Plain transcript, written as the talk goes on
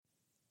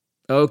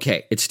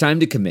Okay, it's time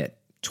to commit.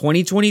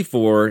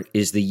 2024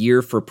 is the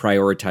year for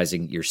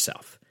prioritizing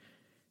yourself.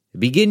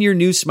 Begin your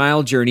new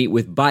smile journey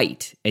with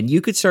Byte, and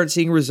you could start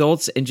seeing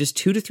results in just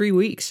 2 to 3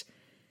 weeks.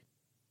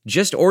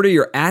 Just order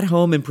your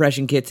at-home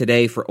impression kit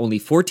today for only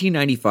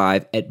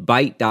 $14.95 at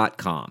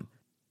Byte.com.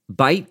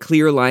 Byte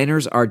clear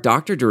liners are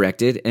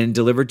doctor-directed and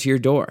delivered to your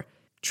door.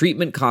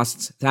 Treatment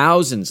costs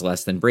thousands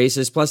less than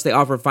braces, plus they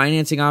offer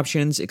financing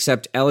options,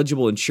 accept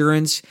eligible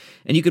insurance,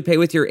 and you could pay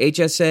with your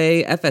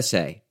HSA,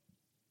 FSA.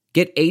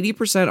 Get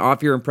 80%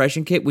 off your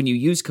impression kit when you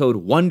use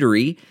code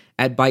WONDERY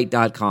at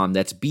Byte.com.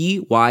 That's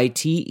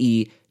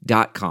BYTE.com.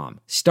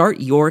 Start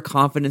your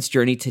confidence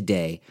journey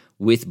today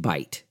with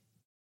Byte.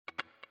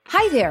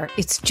 Hi there,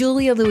 it's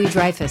Julia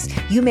Louis-Dreyfus.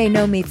 You may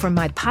know me from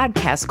my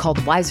podcast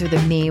called Wiser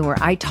Than Me, where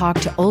I talk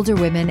to older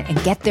women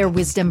and get their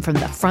wisdom from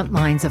the front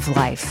lines of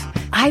life.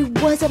 I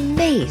was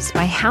amazed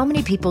by how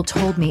many people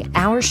told me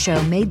our show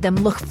made them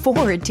look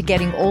forward to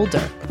getting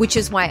older, which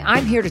is why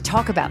I'm here to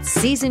talk about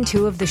season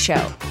 2 of the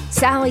show.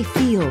 Sally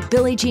Field,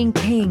 Billie Jean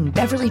King,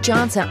 Beverly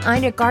Johnson,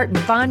 Ina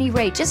Garten, Bonnie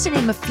Raitt, just to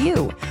name a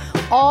few.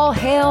 All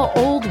hail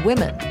old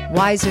women.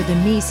 Wiser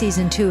Than Me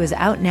season 2 is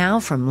out now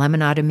from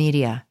Lemonada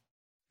Media.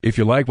 If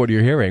you like what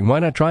you're hearing, why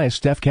not try a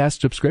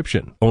StephCast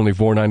subscription? Only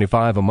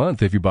 $4.95 a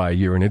month if you buy a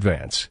year in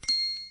advance.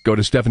 Go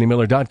to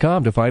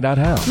StephanieMiller.com to find out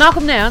how.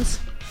 Malcolm Nance.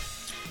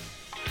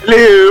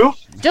 Hello.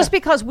 Just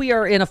because we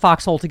are in a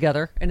foxhole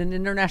together in an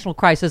international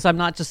crisis, I'm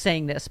not just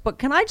saying this, but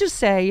can I just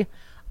say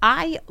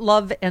I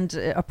love and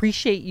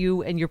appreciate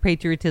you and your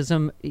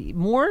patriotism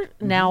more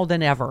now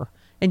than ever.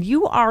 And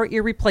you are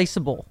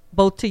irreplaceable,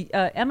 both to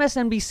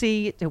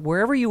MSNBC, to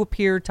wherever you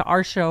appear, to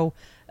our show,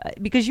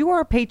 because you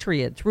are a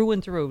patriot through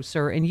and through,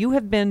 sir. And you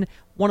have been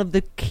one of the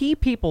key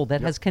people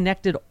that has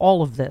connected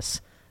all of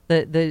this,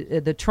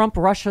 the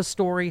Trump-Russia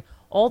story,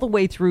 all the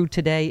way through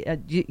today.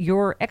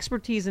 Your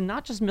expertise in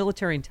not just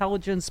military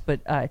intelligence,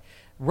 but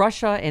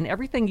Russia and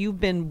everything you've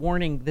been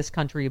warning this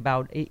country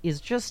about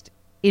is just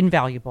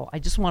invaluable. I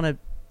just want to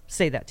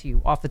say that to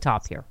you off the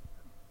top here.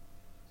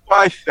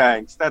 Why,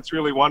 thanks. That's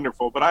really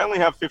wonderful. But I only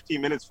have 15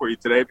 minutes for you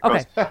today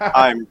because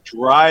I'm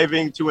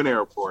driving to an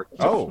airport to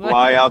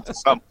fly out to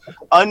some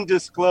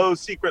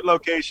undisclosed secret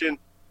location.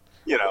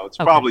 You know, it's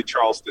probably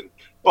Charleston.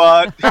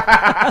 But all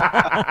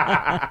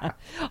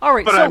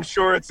right, but I'm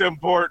sure it's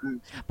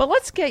important. But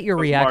let's get your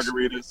reaction.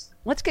 Margaritas.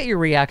 Let's get your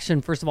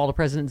reaction, first of all, to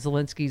President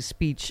Zelensky's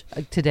speech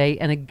today.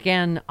 And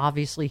again,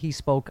 obviously, he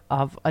spoke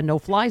of a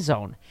no-fly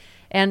zone.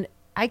 And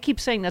I keep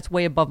saying that's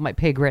way above my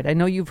pay grade. I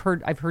know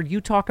I've heard you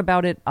talk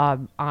about it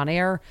on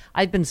air.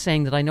 I've been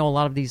saying that I know a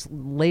lot of these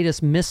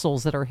latest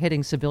missiles that are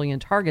hitting civilian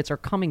targets are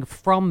coming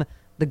from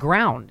the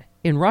ground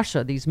in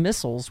Russia. These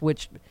missiles,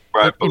 which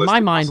in my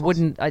mind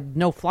wouldn't, a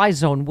no-fly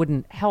zone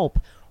wouldn't help.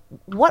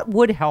 What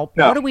would help?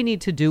 No. What do we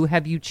need to do?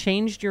 Have you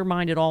changed your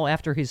mind at all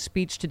after his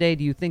speech today?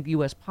 Do you think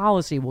U.S.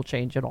 policy will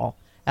change at all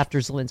after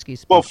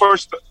Zelensky's speech? Well,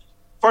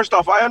 First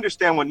off, I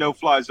understand what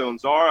no-fly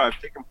zones are. I've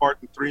taken part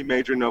in 3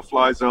 major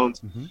no-fly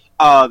zones.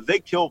 Mm-hmm. They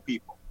kill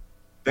people.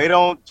 They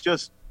don't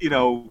just,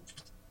 tell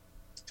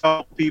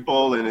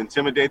people and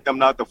intimidate them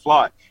not to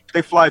fly. If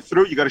they fly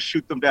through, you got to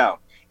shoot them down.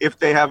 If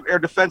they have air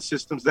defense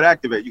systems that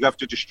activate, you have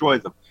to destroy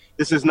them.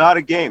 This is not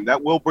a game.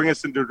 That will bring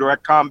us into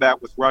direct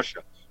combat with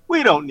Russia.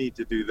 We don't need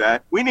to do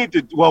that. We need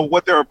to,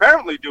 what they're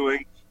apparently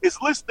doing is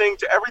listening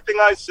to everything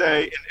I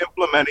say and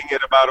implementing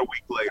it about a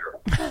week later.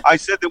 I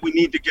said that we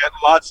need to get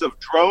lots of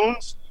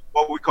drones,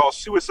 what we call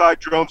suicide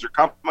drones or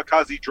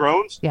kamikaze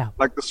drones,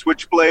 like the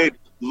Switchblade.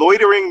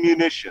 Loitering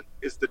munition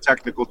is the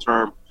technical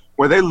term,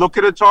 where they look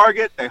at a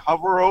target, they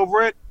hover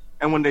over it,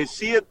 and when they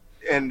see it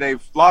and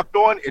they've locked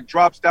on, it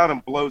drops down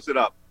and blows it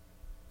up.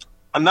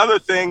 Another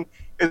thing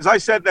is I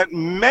said that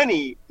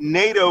many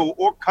NATO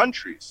or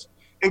countries,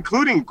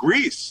 including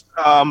Greece,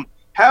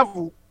 have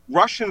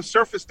Russian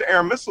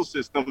surface-to-air missile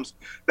systems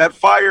that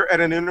fire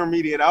at an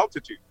intermediate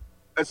altitude.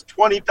 That's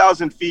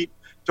 20,000 feet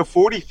to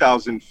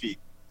 40,000 feet.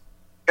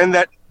 And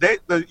that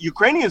the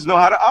Ukrainians know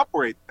how to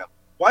operate them.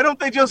 Why don't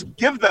they just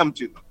give them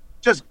to them?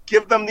 Just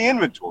give them the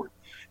inventory.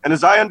 And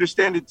as I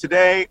understand it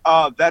today,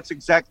 that's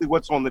exactly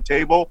what's on the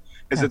table,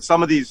 is that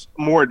some of these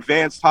more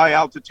advanced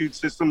high-altitude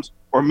systems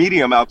or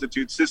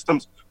medium-altitude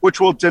systems, which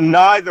will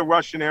deny the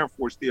Russian Air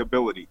Force the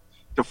ability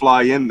to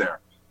fly in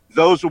there.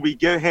 Those will be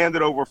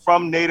handed over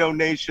from NATO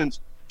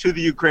nations to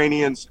the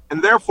Ukrainians.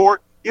 And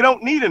therefore, you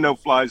don't need a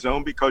no-fly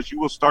zone because you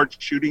will start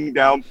shooting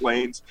down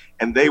planes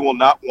and they will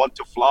not want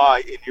to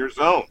fly in your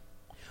zone.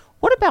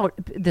 What about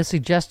the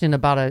suggestion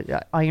about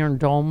a Iron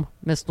Dome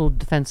missile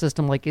defense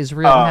system like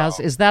Israel has?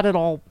 Is that at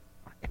all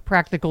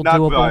practical,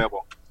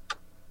 doable?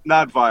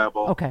 Not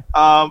viable. Okay.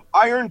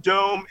 Iron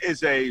Dome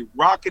is a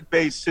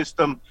rocket-based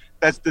system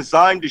that's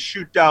designed to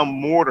shoot down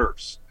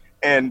mortars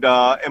and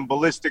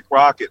ballistic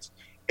rockets.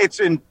 It's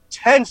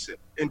intensive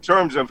in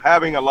terms of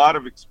having a lot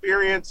of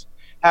experience,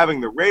 having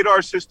the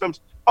radar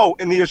systems. Oh,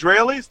 and the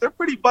Israelis, they're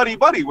pretty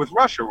buddy-buddy with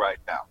Russia right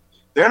now.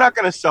 They're not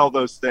going to sell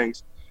those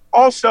things.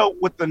 Also,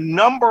 with the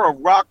number of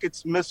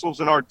rockets, missiles,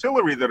 and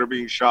artillery that are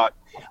being shot,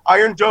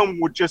 Iron Dome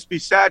would just be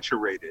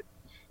saturated.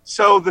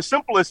 So the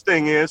simplest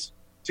thing is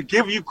to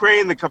give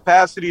Ukraine the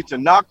capacity to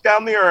knock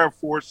down the Air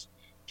Force,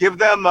 give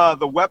them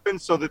the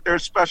weapons so that their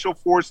special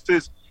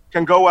forces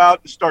can go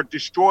out and start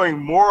destroying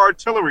more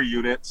artillery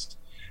units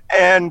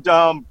and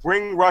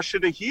bring Russia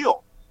to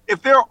heel.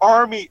 If their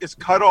army is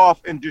cut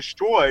off and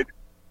destroyed,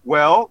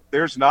 well,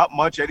 there's not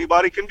much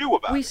anybody can do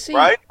about it,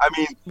 right? I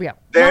mean,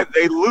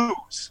 they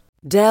lose.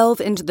 Delve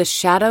into the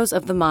shadows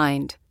of the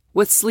mind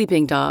with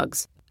Sleeping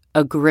Dogs,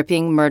 a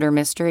gripping murder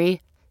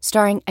mystery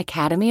starring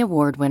Academy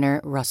Award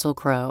winner Russell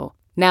Crowe.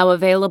 Now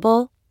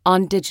available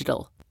on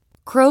digital.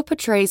 Crowe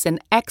portrays an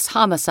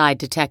ex-homicide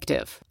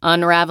detective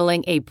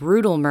unraveling a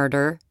brutal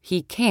murder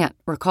he can't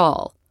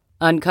recall.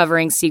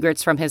 Uncovering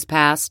secrets from his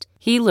past,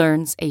 he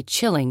learns a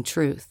chilling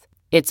truth.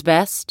 It's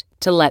best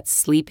to let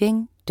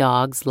sleeping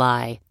dogs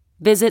lie.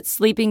 Visit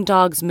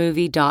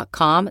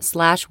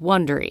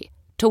sleepingdogsmovie.com/Wondery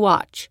to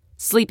watch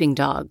Sleeping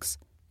Dogs,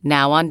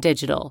 now on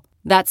digital.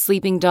 That's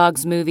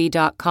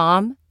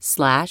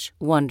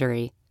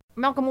sleepingdogsmovie.com/Wondery.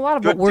 Malcolm, a lot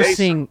of what we're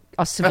seeing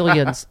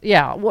civilians,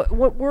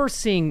 what we're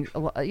seeing,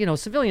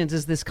 civilians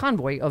is this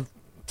convoy of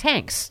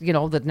tanks,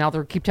 that now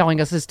they keep telling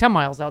us is 10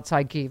 miles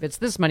outside Kyiv. It's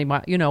this many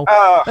miles,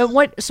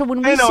 So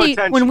when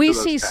we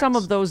see some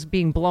of those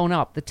being blown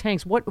up, the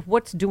tanks,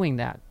 what's doing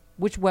that?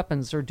 Which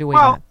weapons are doing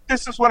that? Well,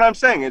 this is what I'm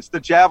saying. It's the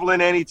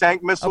Javelin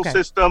anti-tank missile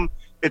system.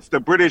 It's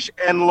the British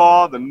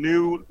NLAW, the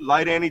new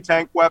light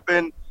anti-tank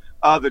weapon.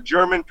 The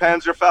German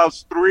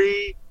Panzerfaust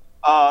 3.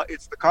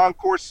 It's the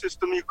Concourse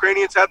system the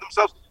Ukrainians had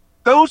themselves.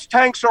 Those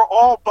tanks are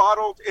all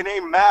bottled in a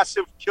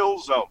massive kill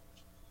zone.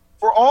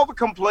 For all the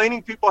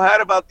complaining people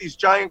had about these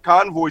giant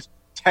convoys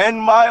 10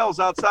 miles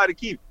outside of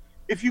Kyiv,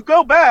 if you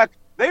go back,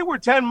 they were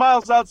 10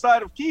 miles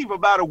outside of Kyiv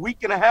about a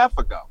week and a half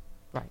ago,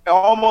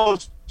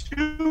 almost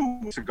 2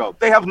 weeks ago.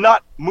 They have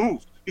not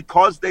moved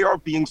because they are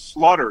being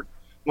slaughtered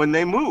when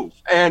they move.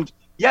 And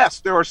yes,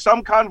 there are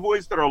some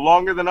convoys that are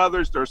longer than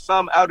others. There are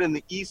some out in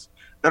the east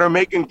that are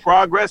making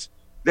progress.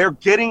 They're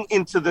getting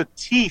into the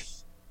teeth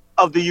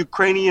of the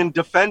Ukrainian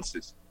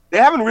defenses. They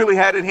haven't really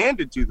had it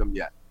handed to them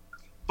yet.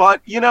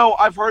 But,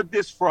 I've heard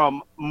this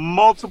from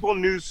multiple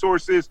news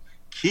sources.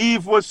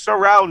 Kyiv was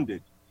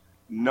surrounded.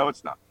 No,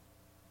 it's not.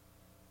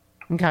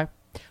 Okay.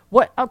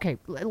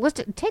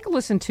 Let's take a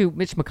listen to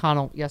Mitch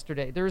McConnell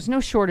yesterday. There is no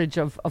shortage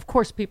of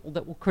course, people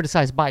that will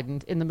criticize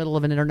Biden in the middle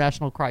of an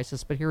international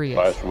crisis, but here he is.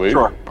 Last week,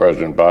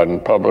 President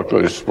Biden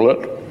publicly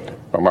split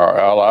from our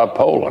ally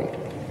Poland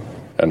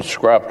and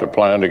scrapped a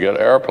plan to get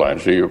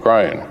airplanes to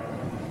Ukraine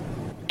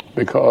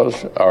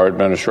because our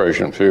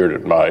administration feared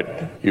it might,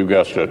 you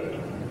guessed it,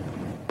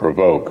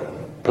 provoke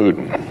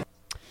Putin.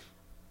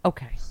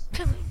 Okay.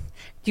 Do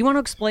you want to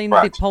explain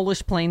the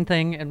Polish plane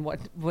thing and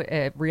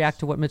react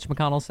to what Mitch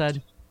McConnell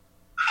said?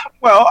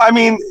 Well, I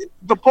mean,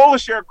 the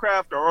Polish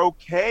aircraft are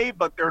okay,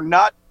 but they're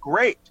not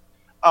great.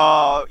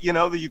 The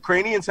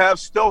Ukrainians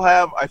still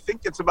have, I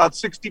think it's about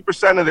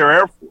 60% of their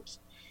Air Force.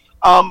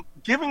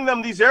 Giving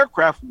them these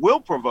aircraft will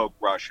provoke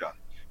Russia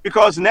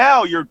because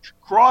now you're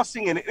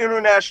crossing an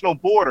international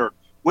border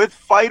with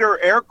fighter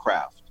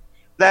aircraft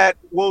that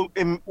will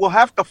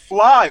have to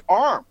fly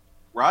armed,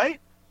 right?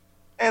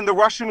 And the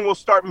Russian will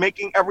start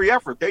making every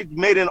effort. They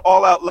made an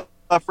all-out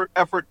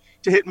effort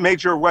to hit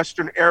major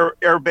Western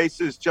air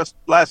bases just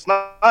last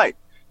night,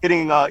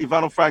 hitting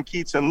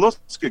Ivano-Frankivsk and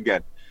Lutsk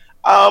again.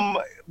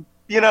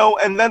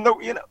 And then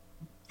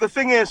the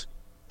thing is,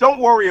 don't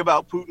worry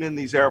about Putin in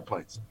these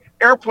airplanes.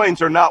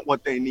 Airplanes are not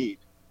what they need.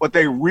 What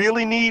they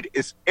really need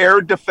is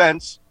air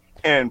defense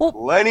and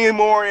plenty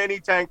more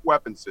anti-tank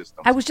weapon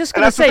systems. I was just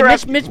going to say,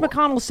 Mitch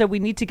McConnell said we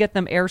need to get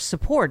them air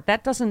support.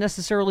 That doesn't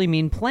necessarily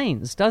mean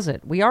planes, does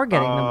it? We are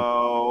getting them.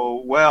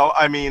 Oh, well,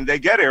 I mean, they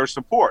get air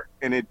support,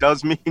 and it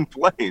does mean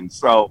planes.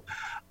 So,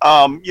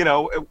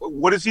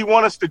 what does he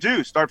want us to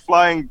do? Start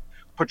flying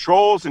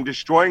patrols and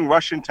destroying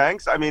Russian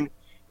tanks? I mean,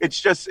 it's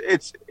just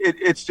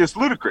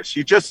ludicrous.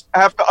 You just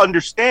have to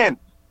understand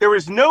there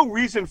is no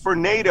reason for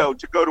NATO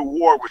to go to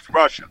war with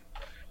Russia.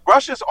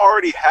 Russia's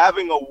already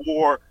having a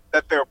war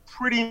that they're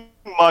pretty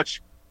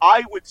much,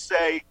 I would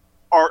say,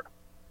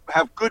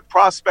 have good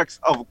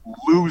prospects of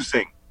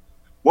losing.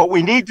 What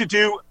we need to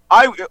do,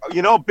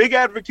 big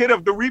advocate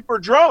of the Reaper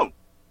drone,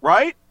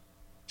 right?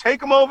 Take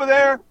them over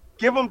there,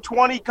 give them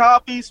 20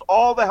 copies,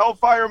 all the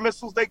Hellfire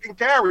missiles they can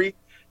carry,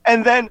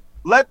 and then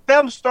let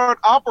them start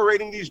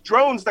operating these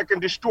drones that can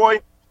destroy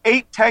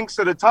 8 tanks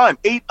at a time,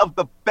 8 of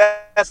the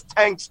best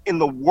tanks in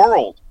the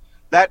world.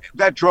 That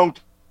drone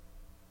can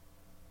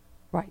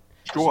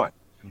destroy.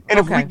 And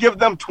if we give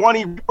them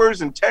 20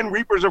 Reapers and 10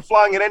 Reapers are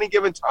flying at any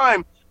given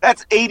time,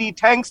 that's 80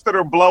 tanks that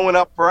are blowing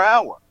up per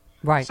hour.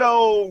 Right.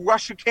 So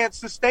Russia can't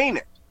sustain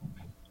it.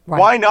 Right.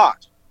 Why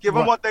not? Give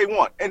them what they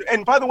want.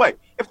 And by the way,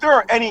 if there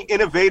are any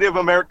innovative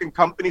American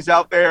companies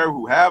out there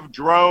who have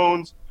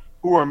drones,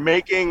 who are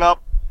making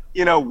up,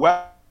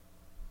 weapons.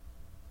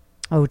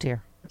 Oh,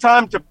 dear.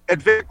 Time to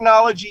advance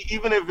technology,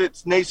 even if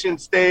it's nation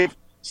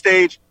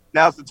stage,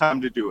 now's the time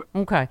to do it.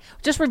 Okay.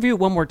 Just review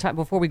one more time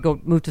before we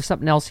move to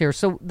something else here.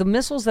 So the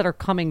missiles that are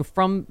coming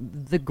from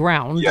the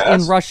ground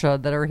in Russia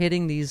that are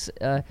hitting these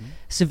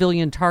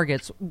civilian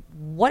targets,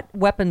 what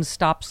weapon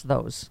stops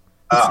those?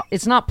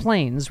 It's not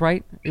planes,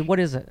 right? What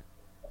is it?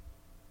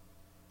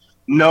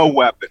 No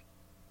weapon.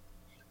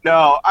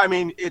 No, I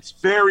mean, it's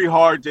very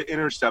hard to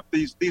intercept.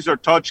 These are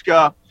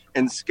Tochka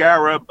and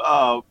Scarab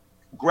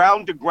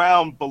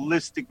ground-to-ground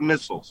ballistic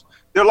missiles.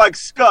 They're like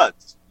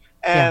Scuds.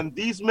 And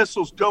these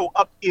missiles go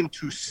up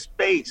into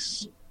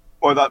space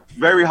or the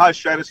very high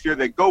stratosphere.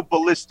 They go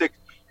ballistic.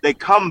 They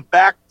come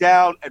back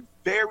down at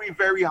very,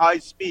 very high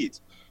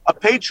speeds. A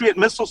Patriot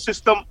missile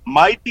system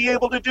might be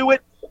able to do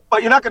it,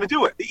 but you're not going to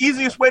do it. The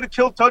easiest way to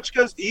kill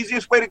Tochkas, the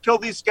easiest way to kill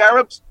these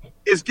Scarabs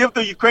is give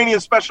the Ukrainian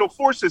Special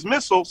Forces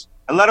missiles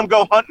and let them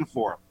go hunting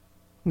for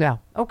them. Yeah.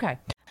 Okay.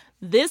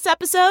 This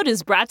episode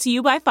is brought to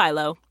you by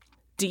Philo.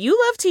 Do you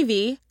love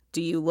TV?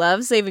 Do you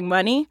love saving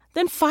money?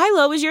 Then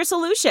Philo is your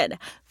solution.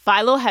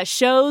 Philo has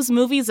shows,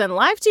 movies, and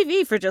live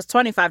TV for just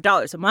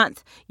 $25 a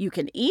month. You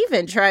can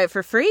even try it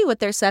for free with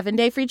their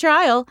 7-day free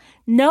trial.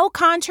 No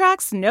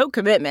contracts, no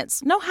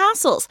commitments, no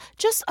hassles.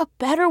 Just a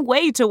better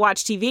way to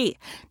watch TV.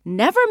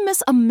 Never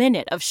miss a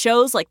minute of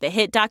shows like the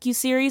hit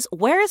docuseries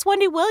Where is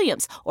Wendy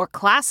Williams? Or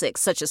classics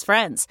such as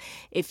Friends.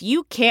 If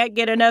you can't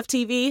get enough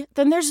TV,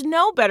 then there's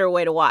no better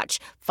way to watch.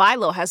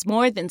 Philo has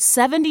more than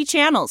 70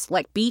 channels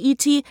like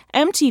BET,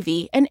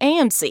 MTV, and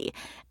AMC.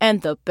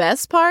 And the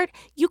best part?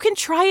 You can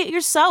try it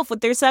yourself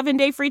with their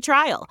 7-day free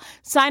trial.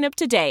 Sign up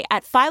today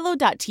at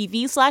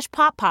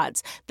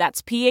philo.tv/poppods.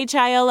 That's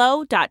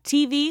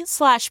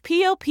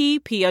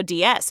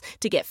philo.tv/POPPODS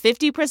to get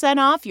 50%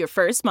 off your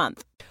first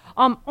month.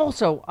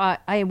 Also,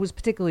 I was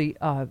particularly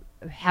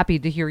happy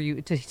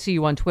to see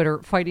you on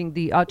Twitter fighting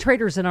the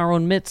traitors in our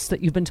own midst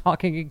that you've been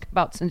talking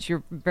about since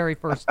your very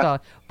first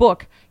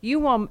book.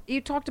 You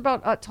talked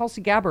about Tulsi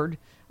Gabbard.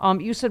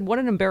 You said, what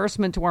an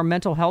embarrassment to our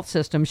mental health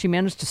system. She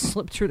managed to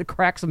slip through the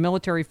cracks of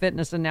military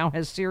fitness and now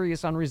has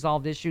serious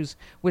unresolved issues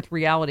with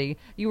reality.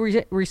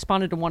 You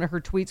responded to one of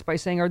her tweets by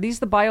saying, are these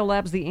the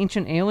biolabs the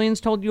ancient aliens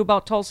told you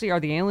about, Tulsi?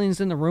 Are the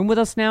aliens in the room with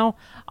us now?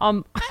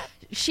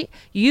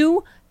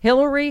 You,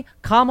 Hillary,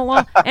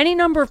 Kamala, any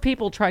number of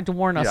people tried to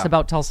warn us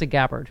about Tulsi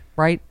Gabbard,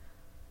 right?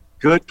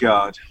 Good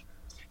God.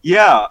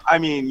 Yeah, I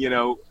mean,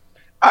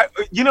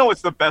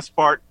 what's the best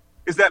part?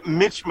 Is that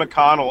Mitch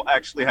McConnell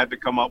actually had to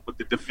come up with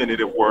the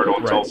definitive word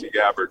on Tulsi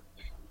Gabbard,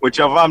 which,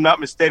 if I'm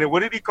not mistaken, what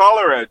did he call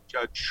her? A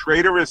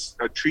traitorous,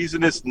 a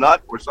treasonous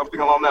nut or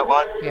something along that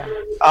line? Yeah.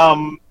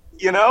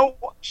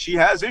 She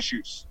has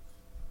issues.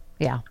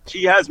 Yeah.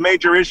 She has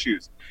major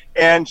issues.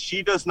 And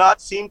she does not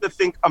seem to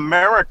think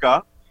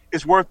America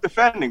is worth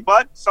defending.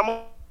 But some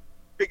of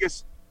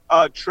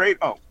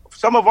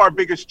our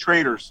biggest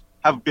traitors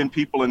have been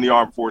people in the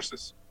armed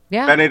forces.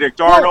 Yeah. Benedict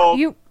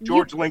Arnold,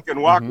 George Lincoln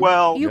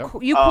Rockwell.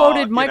 You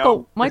quoted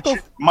Michael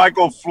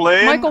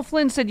Flynn. Michael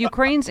Flynn said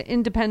Ukraine's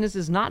independence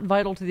is not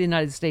vital to the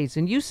United States.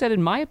 And you said,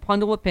 in my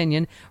humble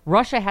opinion,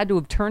 Russia had to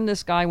have turned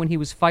this guy when he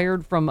was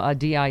fired from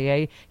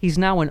DIA. He's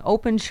now an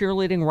open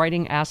cheerleading,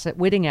 witting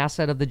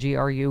asset of the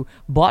GRU,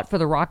 bought for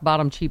the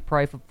rock-bottom cheap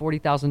price of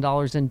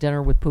 $40,000 in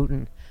dinner with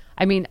Putin.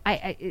 I mean,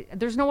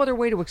 there's no other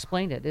way to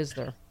explain it, is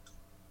there?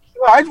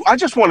 Well, I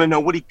just want to know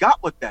what he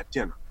got with that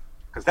dinner,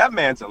 because that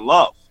man's in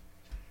love.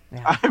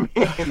 Yeah. I mean,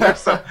 it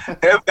must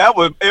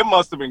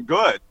have been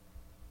good,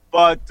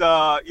 but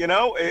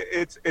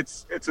it's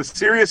a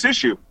serious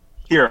issue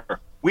here.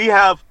 We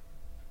have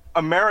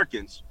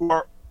Americans who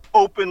are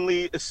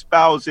openly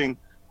espousing,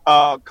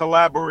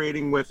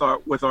 collaborating with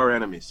our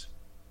enemies.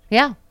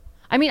 Yeah,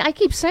 I mean, I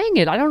keep saying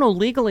it. I don't know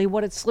legally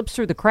what it slips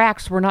through the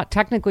cracks. We're not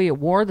technically at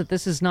war. That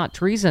this is not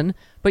treason,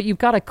 but you've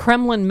got a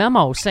Kremlin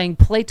memo saying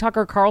play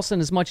Tucker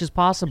Carlson as much as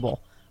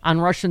possible on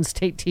Russian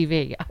state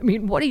TV. I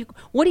mean, what do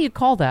you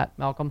call that,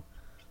 Malcolm?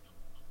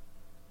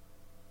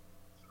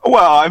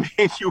 Well, I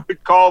mean, you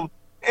would call them,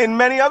 and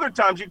many other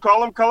times you'd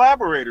call them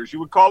collaborators. You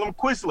would call them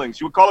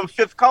quislings. You would call them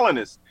fifth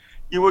colonists.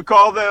 You would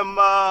call them,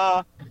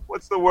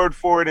 what's the word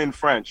for it in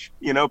French?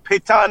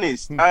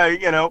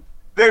 Pétainistes.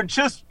 They're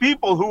just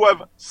people who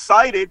have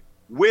sided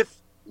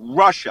with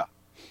Russia.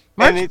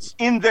 And it's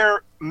in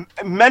their,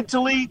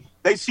 mentally,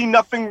 they see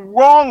nothing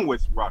wrong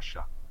with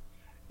Russia.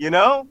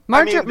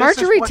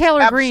 Marjorie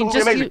Taylor Greene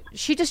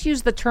she just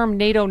used the term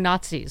NATO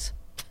Nazis.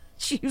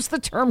 She used the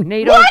term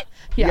NATO. What?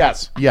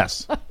 Yes.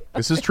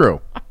 This is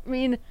true. I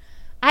mean,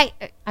 I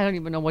don't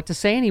even know what to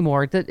say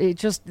anymore.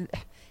 Because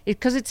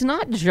it's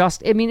not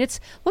just. I mean,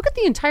 look at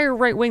the entire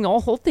right wing, the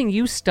whole thing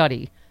you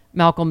study,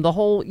 Malcolm. The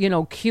whole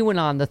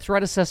QAnon, the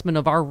threat assessment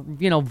of our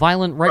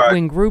violent right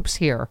wing groups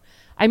here.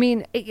 I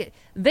mean, they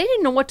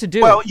didn't know what to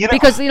do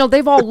because,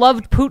 they've all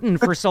loved Putin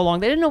for so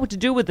long. They didn't know what to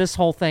do with this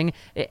whole thing.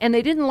 And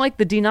they didn't like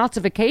the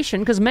denazification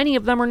because many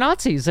of them are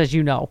Nazis, as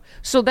you know.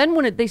 So then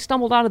when they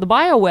stumbled out of the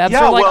biowebs,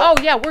 they're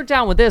like, we're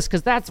down with this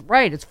because that's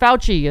right. It's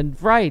Fauci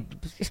and right.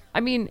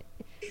 I mean,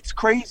 it's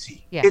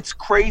crazy. Yeah. It's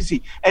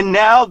crazy. And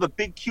now the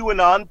big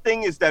QAnon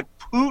thing is that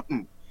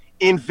Putin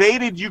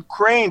invaded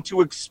Ukraine to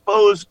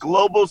expose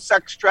global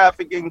sex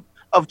trafficking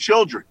of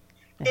children.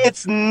 Yeah.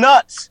 It's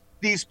nuts.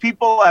 These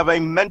people have a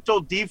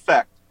mental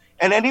defect,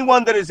 and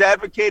anyone that is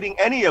advocating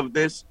any of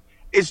this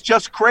is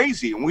just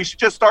crazy. And we should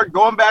just start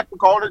going back and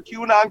calling her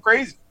QAnon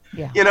crazy.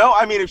 Yeah. You know,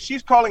 I mean, if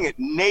she's calling it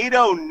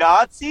NATO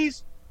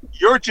Nazis,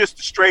 you're just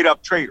a straight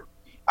up traitor.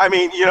 I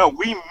mean, you know,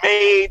 we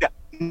made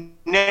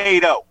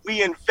NATO.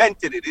 We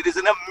invented it. It is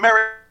an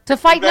American To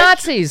fight invention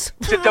Nazis.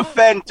 to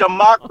defend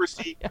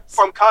democracy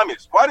from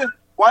communists.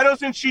 Why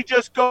doesn't she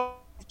just go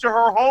to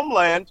her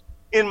homeland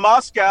in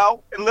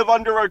Moscow and live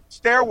under a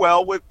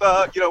stairwell with,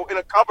 in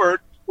a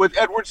cupboard with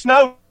Edward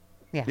Snowden?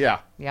 Yeah.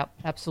 Yep,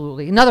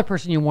 absolutely. Another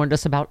person you warned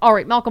us about. All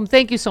right, Malcolm,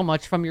 thank you so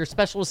much from your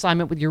special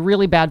assignment with your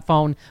really bad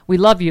phone. We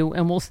love you,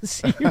 and we'll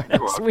see you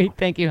next week.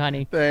 Thank you,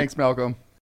 honey. Thanks, Malcolm.